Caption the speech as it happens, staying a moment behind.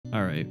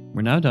Alright,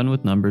 we're now done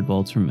with numbered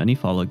vaults from any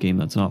Fallout game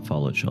that's not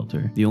Fallout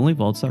Shelter. The only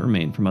vaults that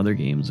remain from other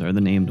games are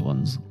the named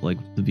ones, like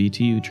the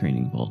VTU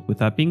Training Vault. With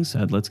that being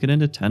said, let's get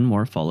into 10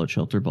 more Fallout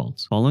Shelter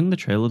vaults. Following the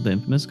trail of the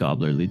infamous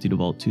Gobbler leads you to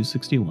Vault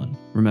 261.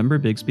 Remember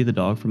Bigsby the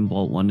dog from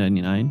Vault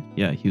 199?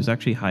 Yeah, he was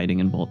actually hiding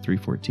in Vault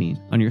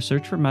 314. On your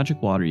search for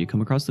magic water, you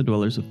come across the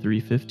dwellers of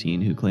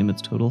 315 who claim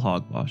it's total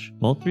hogwash.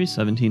 Vault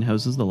 317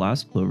 houses the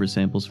last Clover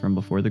samples from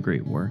before the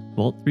Great War.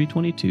 Vault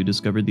 322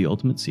 discovered the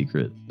ultimate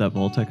secret, that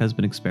Vault-Tec has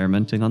been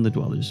experimenting on the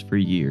dwellers for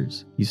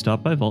years. You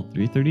stop by Vault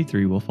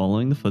 333 while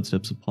following the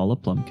footsteps of Paula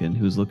Plumpkin,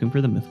 who is looking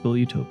for the mythical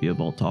utopia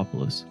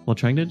Vaultopolis. While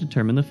trying to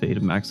determine the fate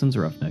of Maxon's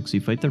Roughnecks,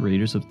 you fight the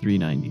raiders of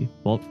 390.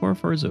 Vault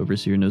 404's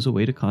overseer knows a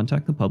way to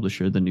contact the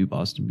publisher, the New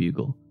Boston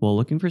Bugle. While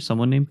looking for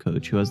someone named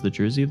Coach who has the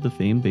jersey of the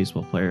famed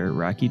baseball player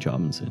Racky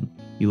Robinson,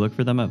 you look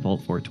for them at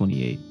Vault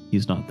 428.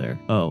 He's not there.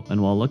 Oh,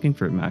 and while looking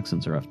for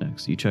Maxon's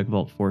Roughnecks, you check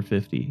Vault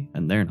 450,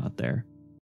 and they're not there.